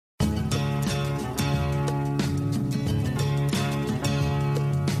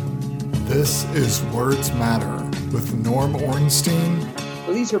This is Words Matter with Norm Ornstein.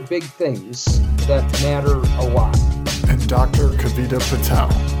 So these are big things that matter a lot. And Dr. Kavita Patel.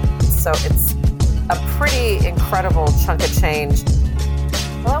 So it's a pretty incredible chunk of change.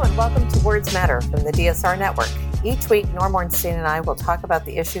 Hello and welcome to Words Matter from the DSR Network. Each week, Norm Ornstein and I will talk about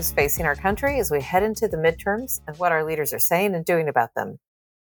the issues facing our country as we head into the midterms and what our leaders are saying and doing about them.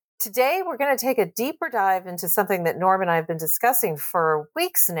 Today, we're going to take a deeper dive into something that Norm and I have been discussing for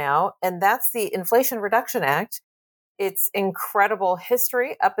weeks now, and that's the Inflation Reduction Act. Its incredible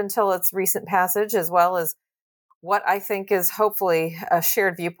history up until its recent passage, as well as what I think is hopefully a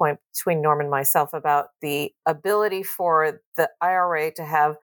shared viewpoint between Norm and myself about the ability for the IRA to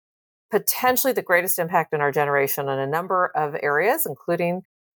have potentially the greatest impact in our generation in a number of areas, including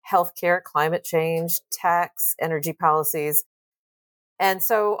healthcare, climate change, tax, energy policies, and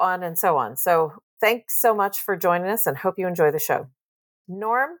so on and so on. So thanks so much for joining us and hope you enjoy the show.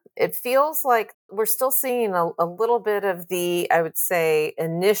 Norm, it feels like we're still seeing a little bit of the, I would say,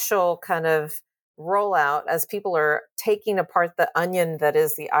 initial kind of rollout as people are taking apart the onion that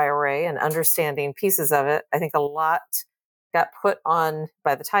is the IRA and understanding pieces of it. I think a lot got put on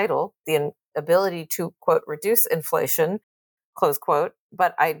by the title, the ability to, quote, reduce inflation, close quote.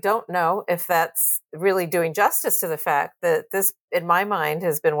 But I don't know if that's really doing justice to the fact that this, in my mind,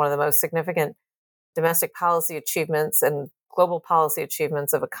 has been one of the most significant domestic policy achievements and global policy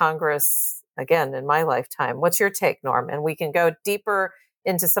achievements of a Congress, again, in my lifetime. What's your take, Norm? And we can go deeper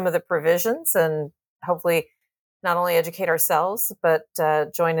into some of the provisions and hopefully not only educate ourselves, but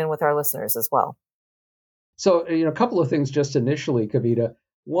join in with our listeners as well. So, a couple of things just initially, Kavita.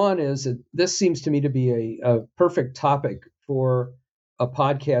 One is that this seems to me to be a perfect topic for a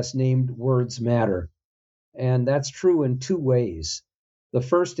podcast named Words Matter. And that's true in two ways. The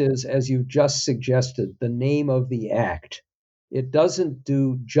first is, as you just suggested, the name of the act. It doesn't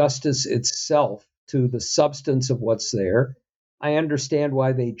do justice itself to the substance of what's there. I understand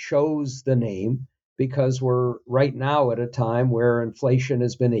why they chose the name, because we're right now at a time where inflation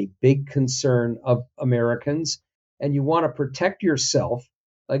has been a big concern of Americans, and you want to protect yourself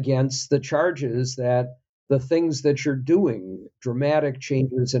against the charges that the things that you're doing, dramatic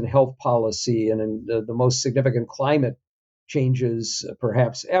changes in health policy and in the most significant climate changes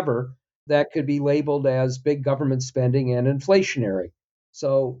perhaps ever, that could be labeled as big government spending and inflationary.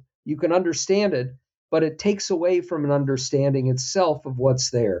 So you can understand it, but it takes away from an understanding itself of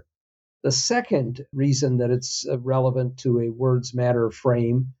what's there. The second reason that it's relevant to a Words Matter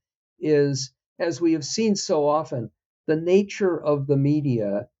frame is, as we have seen so often, the nature of the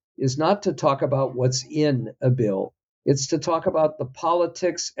media is not to talk about what's in a bill. It's to talk about the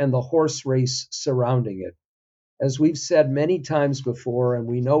politics and the horse race surrounding it. As we've said many times before, and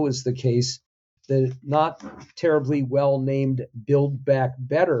we know is the case, the not terribly well-named Build Back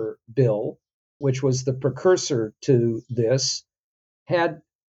Better bill, which was the precursor to this, had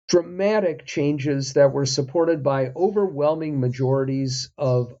dramatic changes that were supported by overwhelming majorities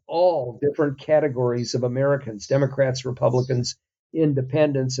of all different categories of Americans, Democrats, Republicans,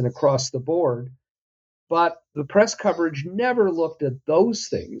 independents, and across the board. But the press coverage never looked at those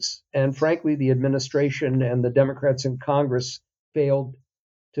things. And frankly, the administration and the Democrats in Congress failed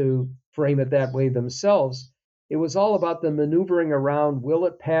to frame it that way themselves. It was all about the maneuvering around, will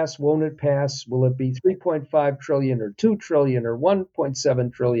it pass, won't it pass, will it be 3.5 trillion or 2 trillion or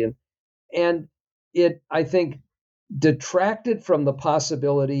 1.7 trillion? And it, I think, detracted from the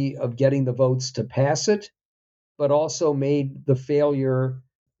possibility of getting the votes to pass it, but also made the failure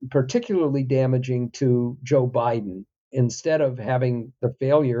particularly damaging to Joe Biden. Instead of having the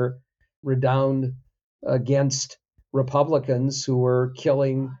failure redound against Republicans who were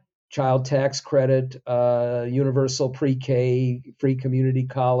killing child tax credit, universal pre-K, free community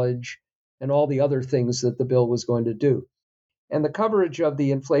college, and all the other things that the bill was going to do. And the coverage of the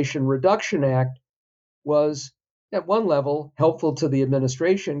Inflation Reduction Act was, at one level, helpful to the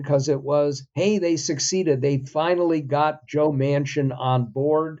administration because it was, hey, they succeeded. They finally got Joe Manchin on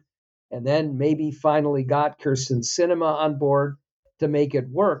board, and then maybe finally got Kyrsten Sinema on board to make it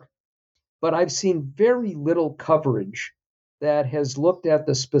work. But I've seen very little coverage that has looked at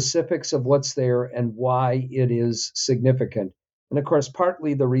the specifics of what's there and why it is significant. And of course,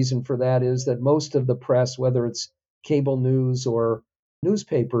 partly the reason for that is that most of the press, whether it's cable news or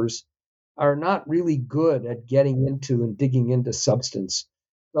newspapers, are not really good at getting into and digging into substance.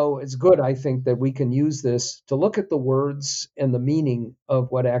 So it's good, I think, that we can use this to look at the words and the meaning of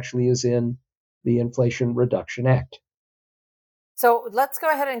what actually is in the Inflation Reduction Act. So let's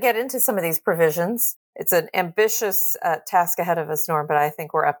go ahead and get into some of these provisions. It's an ambitious task ahead of us, Norm, but I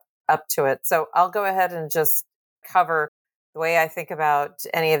think we're up to it. So I'll go ahead and just cover The way I think about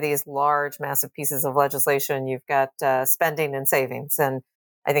any of these large, massive pieces of legislation, you've got spending and savings. And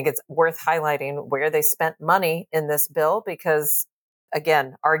I think it's worth highlighting where they spent money in this bill because,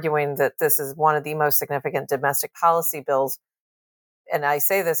 again, arguing that this is one of the most significant domestic policy bills. And I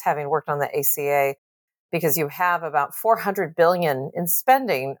say this having worked on the ACA because you have about $400 billion in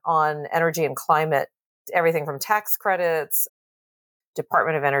spending on energy and climate, everything from tax credits,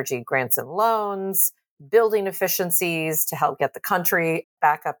 Department of Energy grants and loans, building efficiencies to help get the country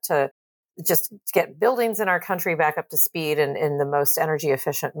back up to just get buildings in our country back up to speed and in the most energy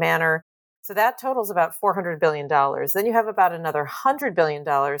efficient manner. So that totals about $400 billion. Then you have about another $100 billion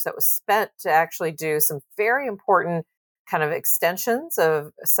that was spent to actually do some very important kind of extensions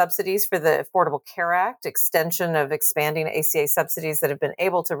of subsidies for the Affordable Care Act, extension of expanding ACA subsidies that have been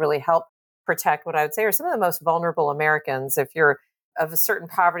able to really help protect what I would say are some of the most vulnerable Americans. If you're of a certain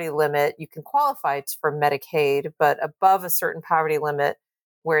poverty limit, you can qualify for Medicaid, but above a certain poverty limit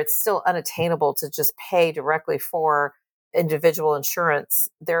where it's still unattainable to just pay directly for individual insurance,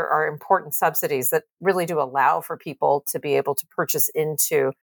 there are important subsidies that really do allow for people to be able to purchase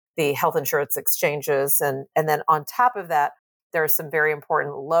into the health insurance exchanges. And then on top of that, there are some very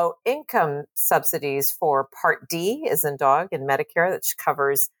important low income subsidies for Part D, as in dog, in Medicare, that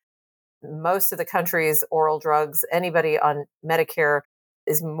covers most of the country's oral drugs. Anybody on Medicare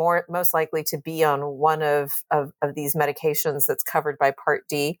is most likely to be on one of these medications that's covered by Part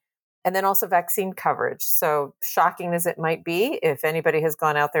D. And then also vaccine coverage. So shocking as it might be, if anybody has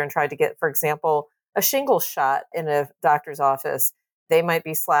gone out there and tried to get, for example, a shingles shot in a doctor's office, they might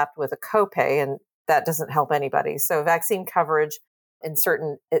be slapped with a copay, and that doesn't help anybody. So vaccine coverage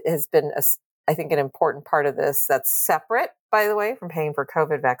it has been, I think, an important part of this that's separate, by the way, from paying for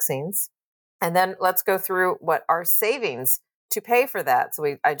COVID vaccines. And then let's go through what are savings to pay for that.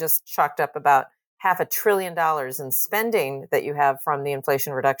 So I just chalked up about $500 billion in spending that you have from the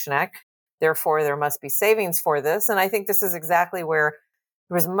Inflation Reduction Act. Therefore, there must be savings for this. And I think this is exactly where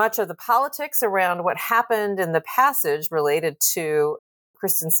there was much of the politics around what happened in the passage related to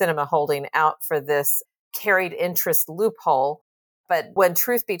Kyrsten Sinema holding out for this carried interest loophole. But when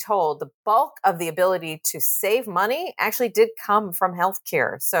truth be told, the bulk of the ability to save money actually did come from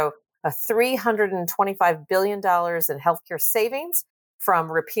healthcare. So $325 billion in healthcare savings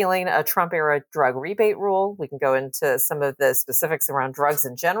from repealing a Trump-era drug rebate rule. We can go into some of the specifics around drugs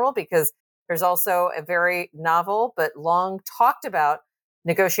in general, because there's also a very novel but long talked about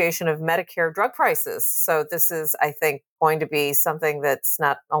negotiation of Medicare drug prices. So this is, I think, going to be something that's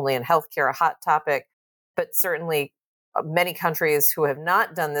not only in healthcare a hot topic, but certainly many countries who have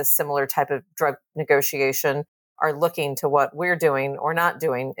not done this similar type of drug negotiation are looking to what we're doing or not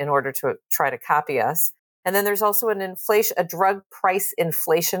doing in order to try to copy us. And then there's also a drug price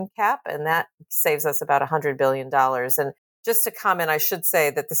inflation cap, and that saves us about $100 billion. And just to comment, I should say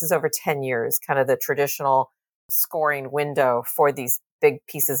that this is over 10 years, kind of the traditional scoring window for these big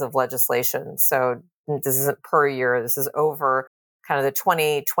pieces of legislation. So this isn't per year. This is over kind of the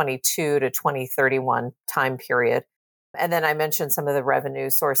 2022 to 2031 time period. And then I mentioned some of the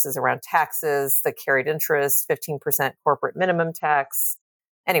revenue sources around taxes, the carried interest, 15% corporate minimum tax.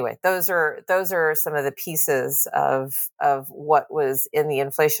 Anyway, those are some of the pieces of what was in the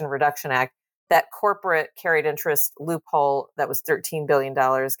Inflation Reduction Act. That corporate carried interest loophole that was $13 billion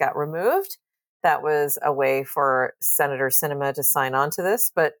got removed. That was a way for Senator Sinema to sign on to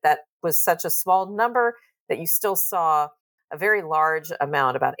this, but that was such a small number that you still saw a very large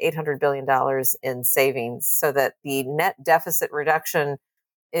amount, about $800 billion in savings, so that the net deficit reduction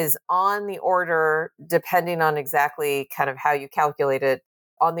is on the order, depending on exactly kind of how you calculate it,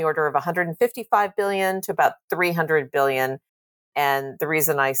 on the order of $155 billion to about $300 billion. And the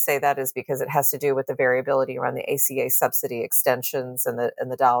reason I say that is because it has to do with the variability around the ACA subsidy extensions and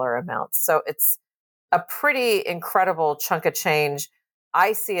the dollar amounts. So it's a pretty incredible chunk of change.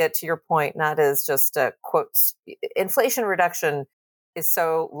 I see it, to your point, not as just a quote. Inflation reduction is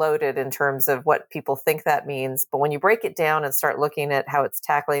so loaded in terms of what people think that means. But when you break it down and start looking at how it's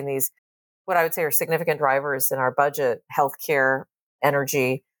tackling these, what I would say are significant drivers in our budget, healthcare,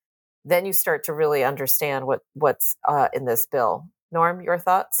 energy, then you start to really understand what's in this bill. Norm, your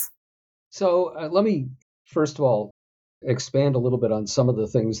thoughts? So let me, first of all, expand a little bit on some of the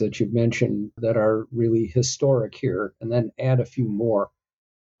things that you've mentioned that are really historic here, and then add a few more.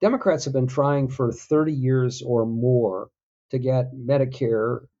 Democrats have been trying for 30 years or more to get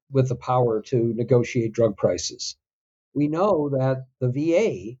Medicare with the power to negotiate drug prices. We know that the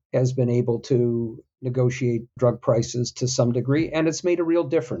VA has been able to negotiate drug prices to some degree, and it's made a real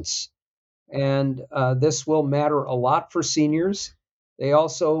difference. And this will matter a lot for seniors. They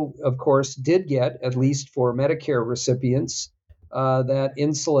also, of course, did get, at least for Medicare recipients, that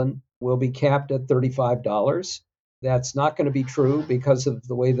insulin will be capped at $35. That's not going to be true because of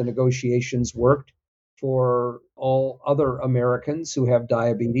the way the negotiations worked for all other Americans who have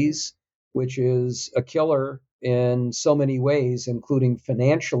diabetes, which is a killer in so many ways, including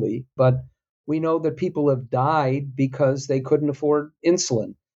financially. But we know that people have died because they couldn't afford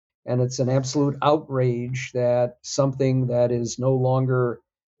insulin. And it's an absolute outrage that something that is no longer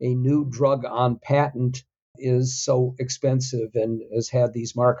a new drug on patent is so expensive and has had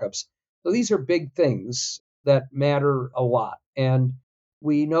these markups. So these are big things that matter a lot. And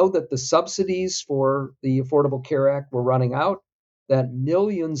we know that the subsidies for the Affordable Care Act were running out, that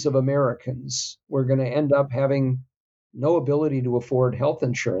millions of Americans were going to end up having no ability to afford health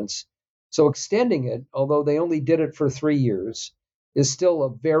insurance. So extending it, although they only did it for 3 years, is still a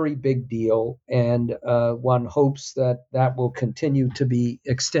very big deal, and one hopes that that will continue to be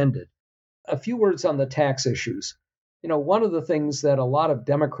extended. A few words on the tax issues. One of the things that a lot of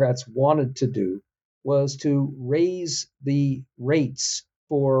Democrats wanted to do was to raise the rates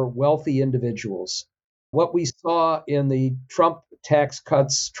for wealthy individuals. What we saw in the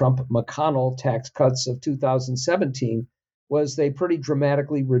Trump-McConnell tax cuts of 2017 was they pretty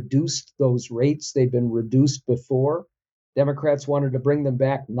dramatically reduced those rates. They'd been reduced before. Democrats wanted to bring them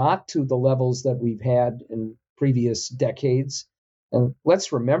back not to the levels that we've had in previous decades. And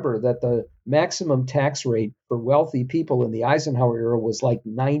let's remember that the maximum tax rate for wealthy people in the Eisenhower era was like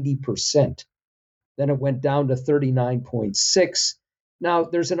 90%. Then it went down to 39.6. Now,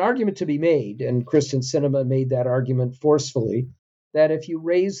 there's an argument to be made, and Kristen Sinema made that argument forcefully, that if you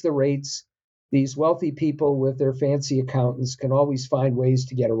raise the rates, these wealthy people with their fancy accountants can always find ways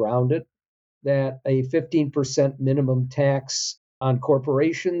to get around it, that a 15% minimum tax on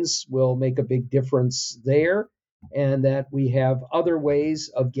corporations will make a big difference there, and that we have other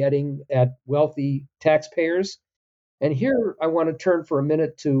ways of getting at wealthy taxpayers. And here I want to turn for a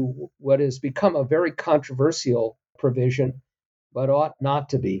minute to what has become a very controversial provision, but ought not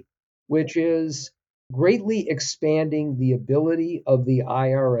to be, which is greatly expanding the ability of the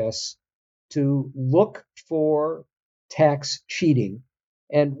IRS to look for tax cheating.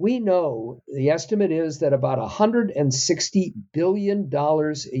 And we know the estimate is that about $160 billion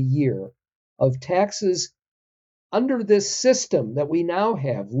a year of taxes under this system that we now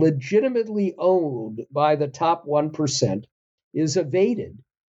have, legitimately owned by the top 1%, is evaded.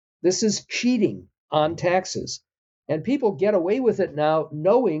 This is cheating on taxes. And people get away with it now,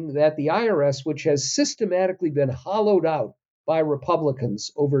 knowing that the IRS, which has systematically been hollowed out by Republicans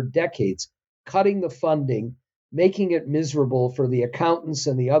over decades, cutting the funding, making it miserable for the accountants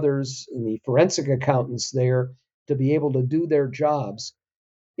and the others, and the forensic accountants there, to be able to do their jobs.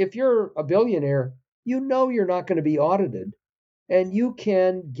 If you're a billionaire, you know you're not going to be audited, and you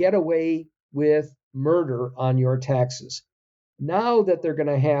can get away with murder on your taxes. Now that they're going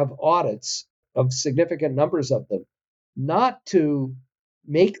to have audits of significant numbers of them, not to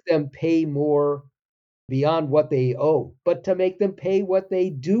make them pay more beyond what they owe, but to make them pay what they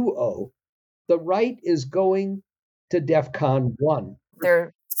do owe. The right is going to DEFCON 1.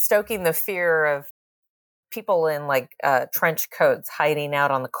 They're stoking the fear of people in trench coats hiding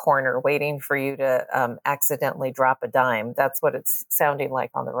out on the corner, waiting for you to accidentally drop a dime. That's what it's sounding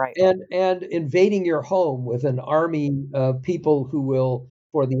like on the right. And invading your home with an army of people who will,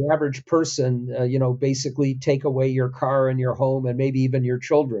 for the average person, basically take away your car and your home and maybe even your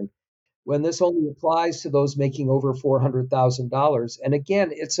children, when this only applies to those making over $400,000. And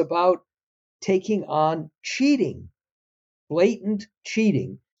again, it's about taking on cheating, blatant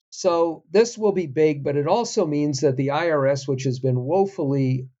cheating. So this will be big, but it also means that the IRS, which has been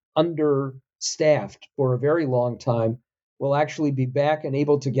woefully understaffed for a very long time, will actually be back and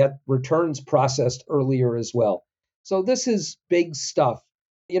able to get returns processed earlier as well. So this is big stuff.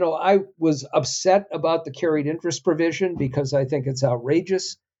 I was upset about the carried interest provision because I think it's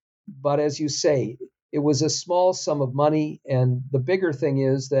outrageous. But as you say, it was a small sum of money. And the bigger thing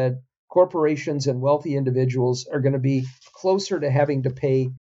is that corporations and wealthy individuals are going to be closer to having to pay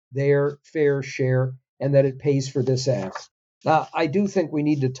their fair share, and that it pays for this act. Now, I do think we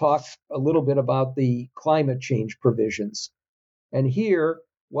need to talk a little bit about the climate change provisions. And here,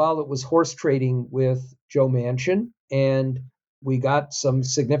 while it was horse trading with Joe Manchin, and we got some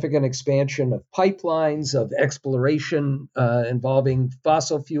significant expansion of pipelines, of exploration involving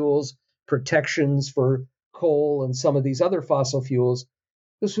fossil fuels, protections for coal and some of these other fossil fuels,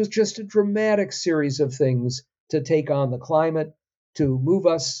 this was just a dramatic series of things to take on the climate, to move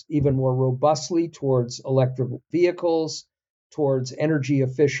us even more robustly towards electric vehicles, towards energy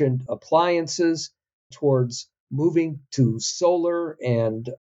efficient appliances, towards moving to solar and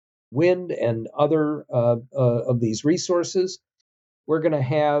wind and other of these resources. We're going to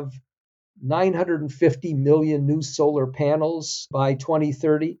have 950 million new solar panels by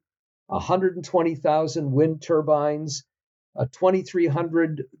 2030, 120,000 wind turbines,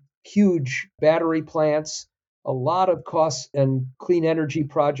 2,300 huge battery plants, a lot of cost and clean energy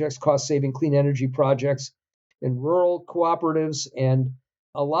projects, cost-saving clean energy projects in rural cooperatives, and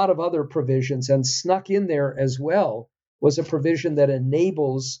a lot of other provisions. And snuck in there as well was a provision that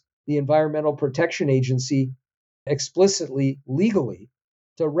enables the Environmental Protection Agency explicitly, legally,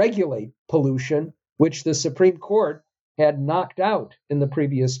 to regulate pollution, which the Supreme Court had knocked out in the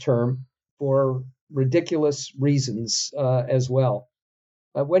previous term for ridiculous reasons as well.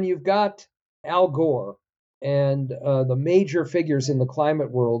 When you've got Al Gore and the major figures in the climate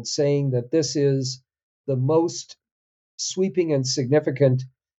world saying that this is the most sweeping and significant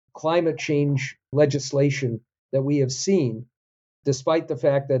climate change legislation that we have seen, despite the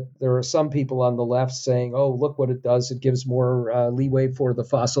fact that there are some people on the left saying, oh, look what it does. It gives more leeway for the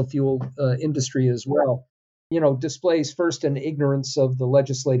fossil fuel industry as well. Displays first an ignorance of the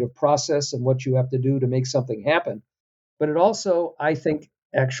legislative process and what you have to do to make something happen. But it also, I think,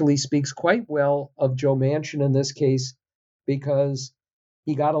 actually speaks quite well of Joe Manchin in this case, because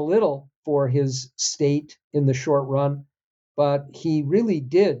he got a little for his state in the short run, but he really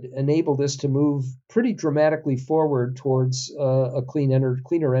did enable this to move pretty dramatically forward towards a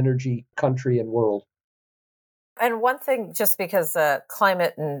cleaner energy country and world. And one thing, just because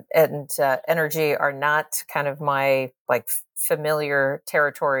climate and energy are not kind of my familiar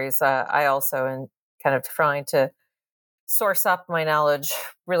territories, I also am kind of trying to source up my knowledge.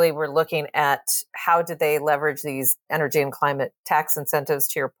 Really, we're looking at how did they leverage these energy and climate tax incentives,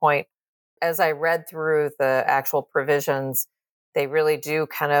 to your point. As I read through the actual provisions, they really do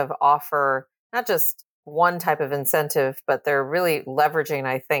kind of offer not just one type of incentive, but they're really leveraging,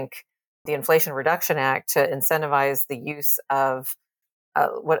 I think, the Inflation Reduction Act to incentivize the use of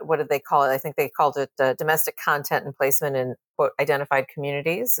what did they call it? I think they called it domestic content and placement in, quote, identified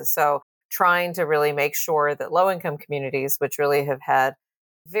communities. So trying to really make sure that low-income communities, which really have had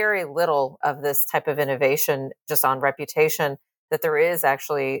very little of this type of innovation just on reputation, that there is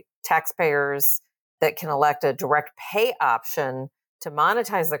actually taxpayers that can elect a direct pay option to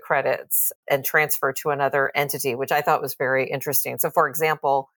monetize the credits and transfer to another entity, which I thought was very interesting. So, for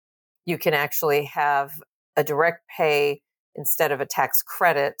example, you can actually have a direct pay instead of a tax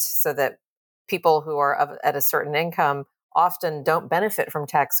credit, so that people who are at a certain income often don't benefit from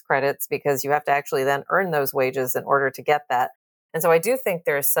tax credits because you have to actually then earn those wages in order to get that. And so I do think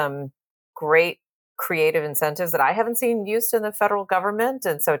there's some great creative incentives that I haven't seen used in the federal government.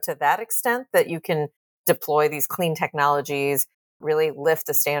 And so to that extent that you can deploy these clean technologies, really lift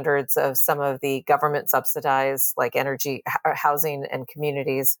the standards of some of the government subsidized like energy, housing, and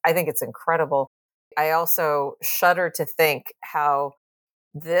communities, I think it's incredible. I also shudder to think how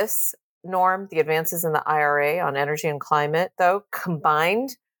this norm, the advances in the IRA on energy and climate, though,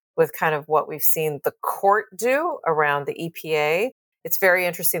 combined with kind of what we've seen the court do around the EPA, it's very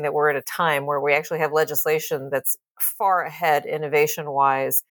interesting that we're at a time where we actually have legislation that's far ahead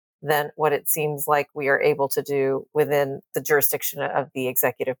innovation-wise than what it seems like we are able to do within the jurisdiction of the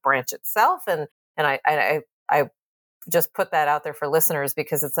executive branch itself. And I just put that out there for listeners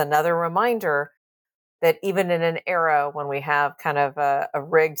because it's another reminder that even in an era when we have kind of a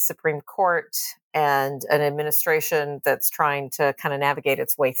rigged Supreme Court and an administration that's trying to kind of navigate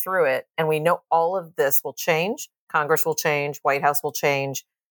its way through it, and we know all of this will change, Congress will change, White House will change,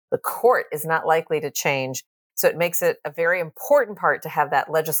 the court is not likely to change. So it makes it a very important part to have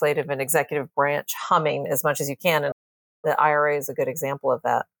that legislative and executive branch humming as much as you can. And the IRA is a good example of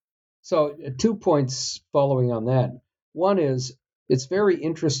that. So 2 points following on that. One is, it's very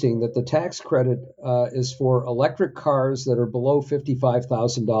interesting that the tax credit is for electric cars that are below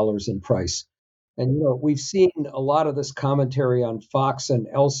 $55,000 in price. And, we've seen a lot of this commentary on Fox and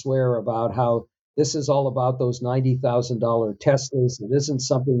elsewhere about how this is all about those $90,000 Teslas. It isn't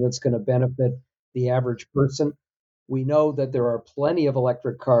something that's going to benefit the average person. We know that there are plenty of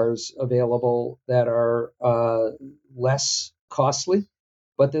electric cars available that are less costly,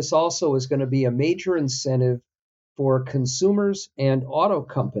 but this also is going to be a major incentive for consumers and auto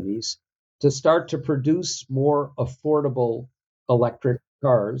companies to start to produce more affordable electric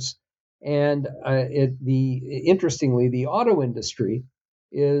cars. And interestingly, the auto industry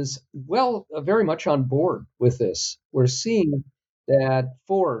is very much on board with this. We're seeing that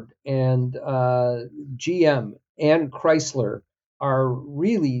Ford and GM and Chrysler are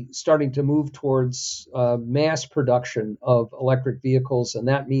really starting to move towards mass production of electric vehicles. And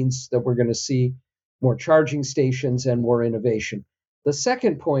that means that we're going to see more charging stations, and more innovation. The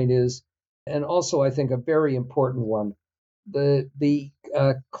second point is, and also I think a very important one, the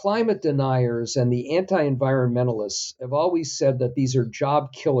climate deniers and the anti-environmentalists have always said that these are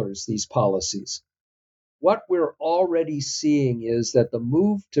job killers, these policies. What we're already seeing is that the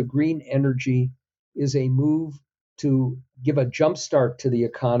move to green energy is a move to give a jump start to the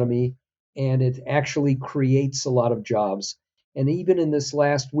economy, and it actually creates a lot of jobs. And even in this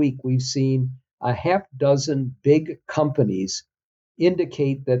last week, we've seen a half dozen big companies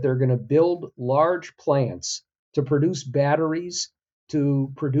indicate that they're going to build large plants to produce batteries,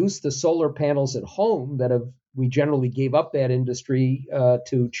 to produce the solar panels at home we generally gave up that industry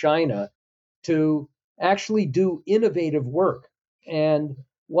to China, to actually do innovative work. And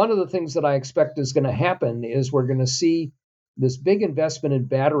one of the things that I expect is going to happen is we're going to see this big investment in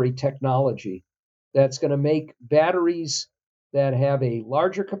battery technology that's going to make batteries that have a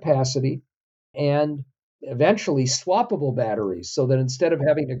larger capacity and eventually swappable batteries, so that instead of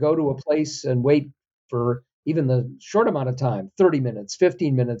having to go to a place and wait for even the short amount of time, 30 minutes,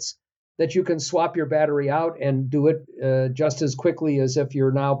 15 minutes, that you can swap your battery out and do it just as quickly as if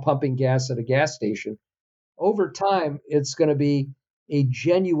you're now pumping gas at a gas station. Over time, it's going to be a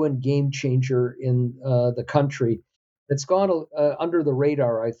genuine game changer in the country. It's gone under the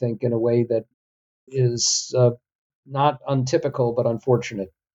radar, I think, in a way that is not untypical, but unfortunate.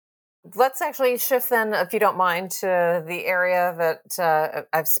 Let's actually shift then, if you don't mind, to the area that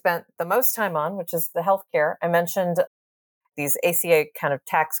I've spent the most time on, which is the healthcare. I mentioned these ACA kind of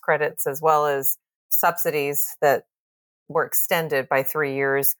tax credits as well as subsidies that were extended by 3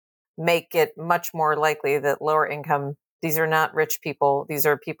 years, make it much more likely that lower income, these are not rich people. These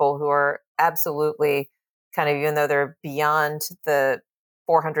are people who are absolutely kind of, even though they're beyond the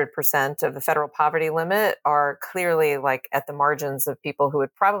 400% of the federal poverty limit, are clearly like at the margins of people who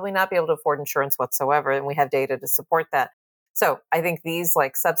would probably not be able to afford insurance whatsoever. And we have data to support that. So I think these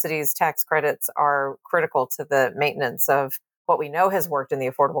like subsidies, tax credits are critical to the maintenance of what we know has worked in the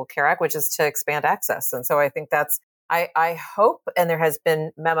Affordable Care Act, which is to expand access. And so I think I hope, and there has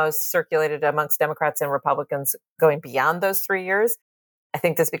been memos circulated amongst Democrats and Republicans going beyond those 3 years. I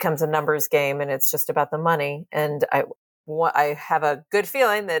think this becomes a numbers game, and it's just about the money. And I have a good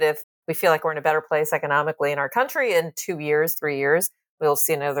feeling that if we feel like we're in a better place economically in our country in 2 years, 3 years, we'll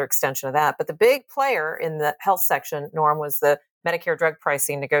see another extension of that. But the big player in the health section, Norm, was the Medicare drug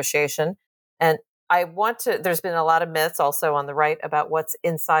pricing negotiation. And there's been a lot of myths also on the right about what's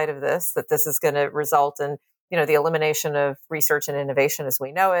inside of this, that this is going to result in, the elimination of research and innovation as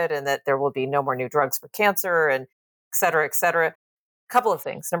we know it, and that there will be no more new drugs for cancer, and et cetera, et cetera. Couple of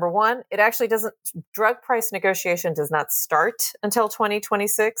things. Number one, drug price negotiation does not start until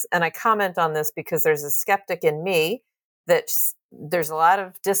 2026. And I comment on this because there's a skeptic in me that there's a lot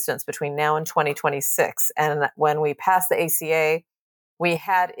of distance between now and 2026. And when we passed the ACA, we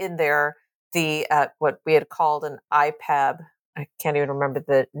had in there the what we had called an IPAB. I can't even remember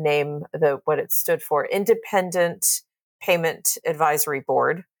the name, what it stood for, Independent Payment Advisory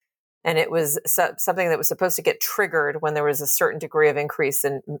Board. And it was something that was supposed to get triggered when there was a certain degree of increase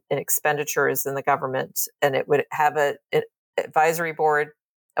in expenditures in the government. And it would have an advisory board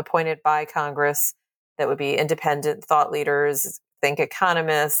appointed by Congress that would be independent thought leaders, think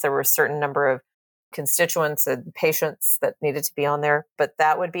economists. There were a certain number of constituents and patients that needed to be on there. But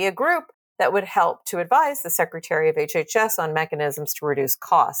that would be a group that would help to advise the Secretary of HHS on mechanisms to reduce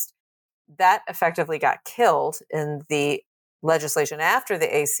cost. That effectively got killed in the legislation after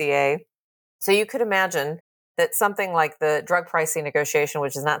the ACA. So you could imagine that something like the drug pricing negotiation,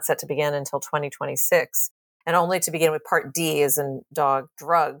 which is not set to begin until 2026, and only to begin with Part D as in dog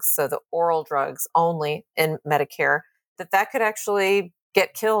drugs, so the oral drugs only in Medicare, that could actually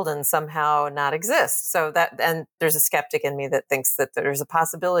get killed and somehow not exist. And there's a skeptic in me that thinks that there's a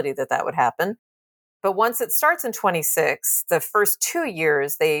possibility that would happen. But once it starts in 26, the first 2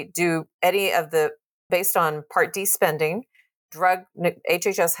 years, they do based on Part D spending,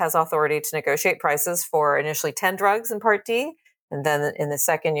 HHS has authority to negotiate prices for initially 10 drugs in Part D, and then in the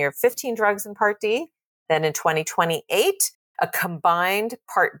second year, 15 drugs in Part D. Then in 2028, a combined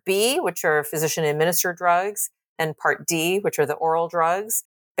Part B, which are physician-administered drugs, and Part D, which are the oral drugs,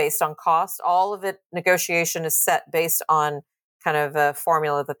 based on cost. All of it, negotiation is set based on kind of a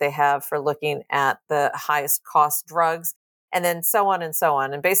formula that they have for looking at the highest cost drugs, and then so on and so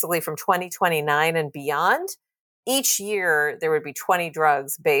on. And basically from 2029 and beyond, each year there would be 20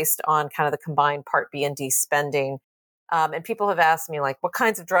 drugs based on kind of the combined Part B and D spending. And people have asked me, like, what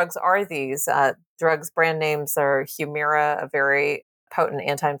kinds of drugs are these? Drugs, brand names are Humira, a very potent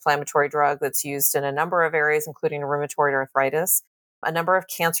anti-inflammatory drug that's used in a number of areas, including rheumatoid arthritis. a number of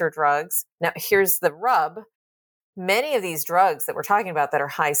cancer drugs. Now, here's the rub. Many of these drugs that we're talking about that are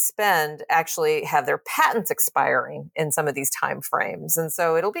high spend actually have their patents expiring in some of these timeframes. And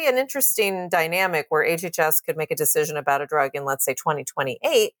so it'll be an interesting dynamic where HHS could make a decision about a drug in, let's say,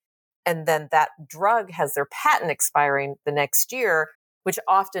 2028, and then that drug has their patent expiring the next year, which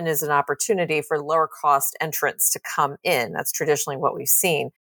often is an opportunity for lower cost entrants to come in. That's traditionally what we've seen.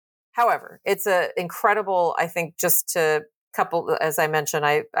 However, it's an incredible, I think, just to couple, as I mentioned,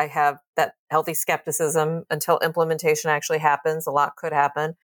 I have that healthy skepticism until implementation actually happens. A lot could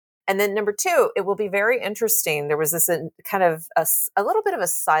happen. And then number two, it will be very interesting. There was this kind of a little bit of a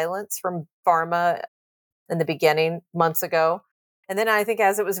silence from pharma in the beginning months ago. And then I think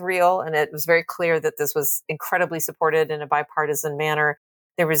as it was real and it was very clear that this was incredibly supported in a bipartisan manner,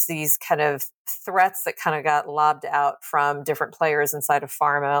 there was these kind of threats that kind of got lobbed out from different players inside of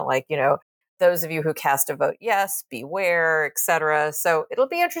pharma, like, those of you who cast a vote yes, beware, et cetera. So it'll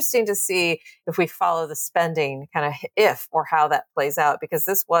be interesting to see if we follow the spending, kind of if or how that plays out, because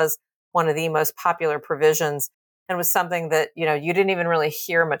this was one of the most popular provisions and was something that, you didn't even really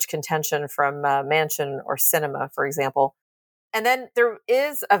hear much contention from Manchin or Sinema, for example. And then there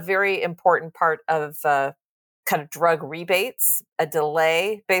is a very important part of kind of drug rebates, a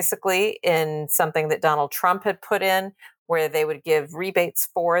delay basically in something that Donald Trump had put in, where they would give rebates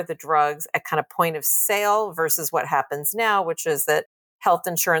for the drugs at kind of point of sale versus what happens now, which is that health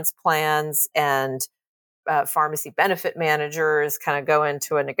insurance plans and pharmacy benefit managers kind of go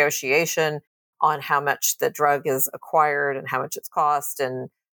into a negotiation on how much the drug is acquired and how much it's cost. And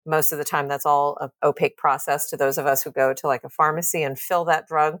most of the time, that's all an opaque process to those of us who go to like a pharmacy and fill that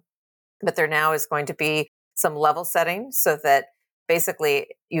drug. But there now is going to be some level setting so that basically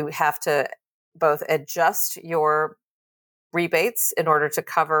you have to both adjust your rebates in order to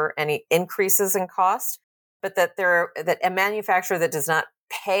cover any increases in cost, but that a manufacturer that does not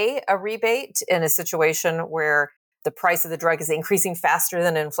pay a rebate in a situation where the price of the drug is increasing faster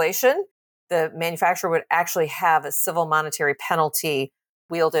than inflation, the manufacturer would actually have a civil monetary penalty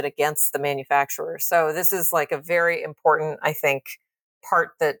wielded against the manufacturer. So this is like a very important, I think,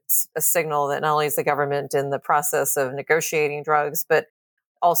 part that's a signal that not only is the government in the process of negotiating drugs, but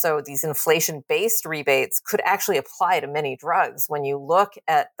also these inflation-based rebates could actually apply to many drugs. When you look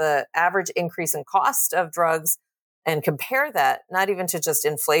at the average increase in cost of drugs and compare that, not even to just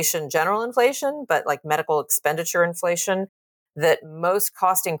inflation, general inflation, but like medical expenditure inflation, that most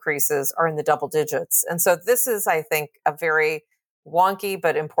cost increases are in the double digits. And so this is, I think, a very wonky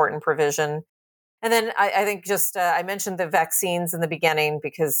but important provision. And then I think just, I mentioned the vaccines in the beginning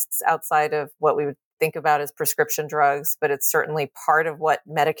because it's outside of what we would think about as prescription drugs, but it's certainly part of what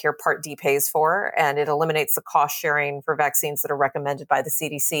Medicare Part D pays for. And it eliminates the cost sharing for vaccines that are recommended by the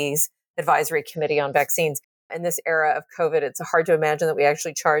CDC's Advisory Committee on Vaccines. In this era of COVID, it's hard to imagine that we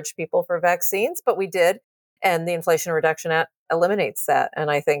actually charge people for vaccines, but we did. And the Inflation Reduction Act eliminates that. And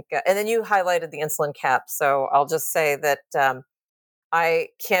I think, and then you highlighted the insulin cap. So I'll just say that I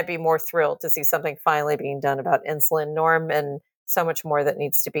can't be more thrilled to see something finally being done about insulin, Norm, and so much more that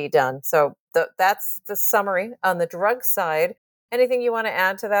needs to be done. So that's the summary on the drug side. Anything you want to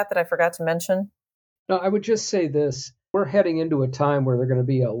add to that I forgot to mention? No, I would just say this. We're heading into a time where there are going to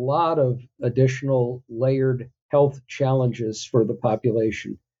be a lot of additional layered health challenges for the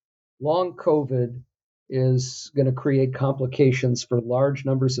population. Long COVID is going to create complications for large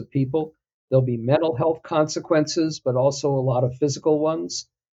numbers of people. There'll be mental health consequences, but also a lot of physical ones.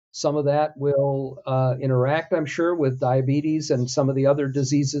 Some of that will interact, I'm sure, with diabetes and some of the other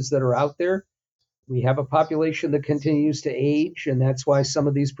diseases that are out there. We have a population that continues to age, and that's why some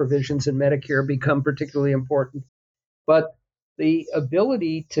of these provisions in Medicare become particularly important. But the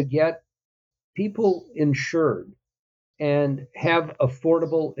ability to get people insured and have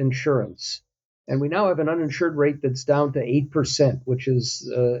affordable insurance. And we now have an uninsured rate that's down to 8%, which is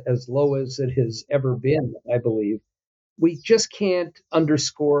as low as it has ever been, I believe. We just can't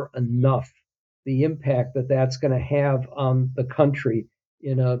underscore enough the impact that that's going to have on the country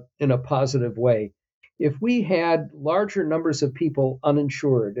in a positive way. If we had larger numbers of people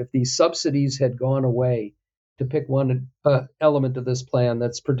uninsured, if these subsidies had gone away, to pick one element of this plan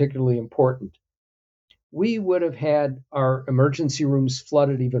that's particularly important, we would have had our emergency rooms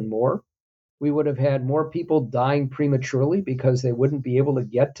flooded even more. We would have had more people dying prematurely because they wouldn't be able to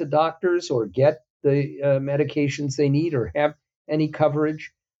get to doctors or get the medications they need or have any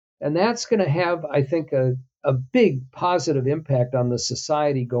coverage. And that's going to have, I think, a big positive impact on the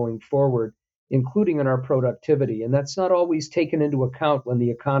society going forward, including in our productivity. And that's not always taken into account when the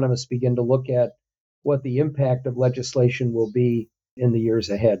economists begin to look at what the impact of legislation will be in the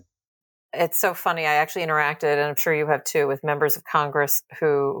years ahead. It's so funny. I actually interacted, and I'm sure you have too, with members of Congress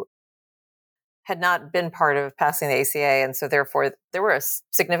who had not been part of passing the ACA. And so therefore, there were a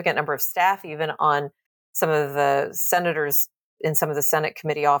significant number of staff, even on some of the senators in some of the Senate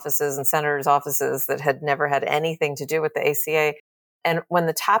committee offices and senators' offices, that had never had anything to do with the ACA. And when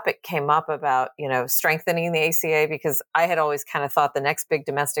the topic came up about, strengthening the ACA, because I had always kind of thought the next big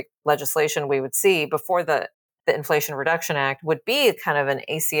domestic legislation we would see before the Inflation Reduction Act would be kind of an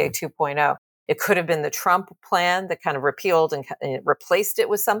ACA 2.0. It could have been the Trump plan that kind of repealed and replaced it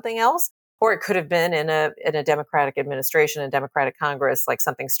with something else, or it could have been in a Democratic administration and Democratic Congress, like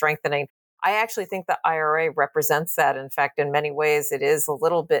something strengthening. I actually think the IRA represents that. In fact, in many ways, it is a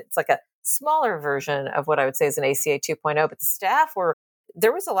little bit, it's like a smaller version of what I would say is an ACA 2.0, but the staff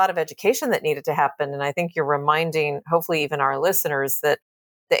there was a lot of education that needed to happen. And I think you're reminding, hopefully even our listeners, that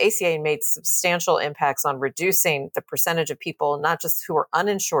the ACA made substantial impacts on reducing the percentage of people, not just who are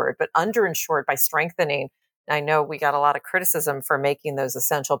uninsured, but underinsured by strengthening. I know we got a lot of criticism for making those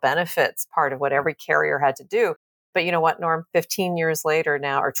essential benefits part of what every carrier had to do. But you know what, Norm, 15 years later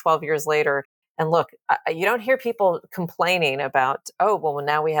now, or 12 years later, and look, you don't hear people complaining about, oh, well,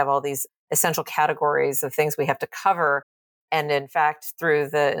 now we have all these essential categories of things we have to cover. And in fact, through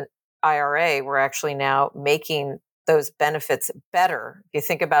the IRA, we're actually now making those benefits better. If you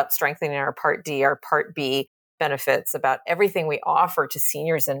think about strengthening our Part D, our Part B benefits, about everything we offer to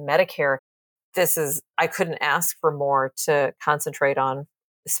seniors in Medicare, I couldn't ask for more to concentrate on,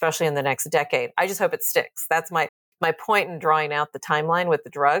 especially in the next decade. I just hope it sticks. That's my point in drawing out the timeline with the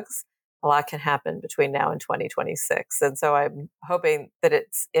drugs. A lot can happen between now and 2026. And so I'm hoping that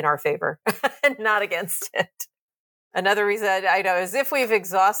it's in our favor and not against it. Another reason I know is if we've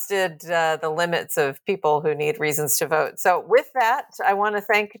exhausted the limits of people who need reasons to vote. So with that, I want to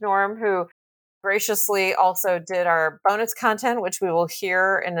thank Norm, who graciously also did our bonus content, which we will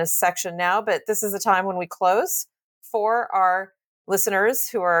hear in a section now. But this is a time when we close. For our listeners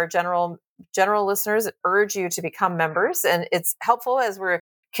who are general listeners, urge you to become members. And it's helpful as we're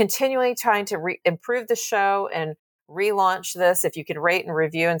continually trying to improve the show and relaunch this. If you can rate and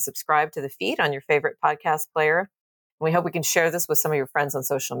review and subscribe to the feed on your favorite podcast player. We hope we can share this with some of your friends on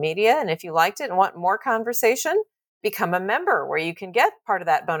social media. And if you liked it and want more conversation, become a member, where you can get part of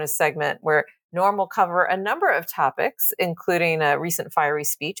that bonus segment where Norm will cover a number of topics, including a recent fiery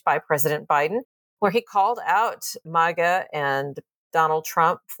speech by President Biden, where he called out MAGA and Donald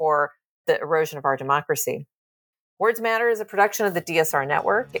Trump for the erosion of our democracy. Words Matter is a production of the DSR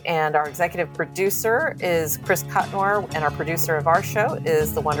Network, and our executive producer is Chris Cotnor, and our producer of our show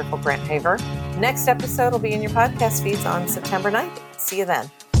is the wonderful Grant Haver. Next episode will be in your podcast feeds on September 9th. See you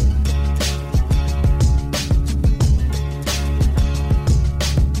then.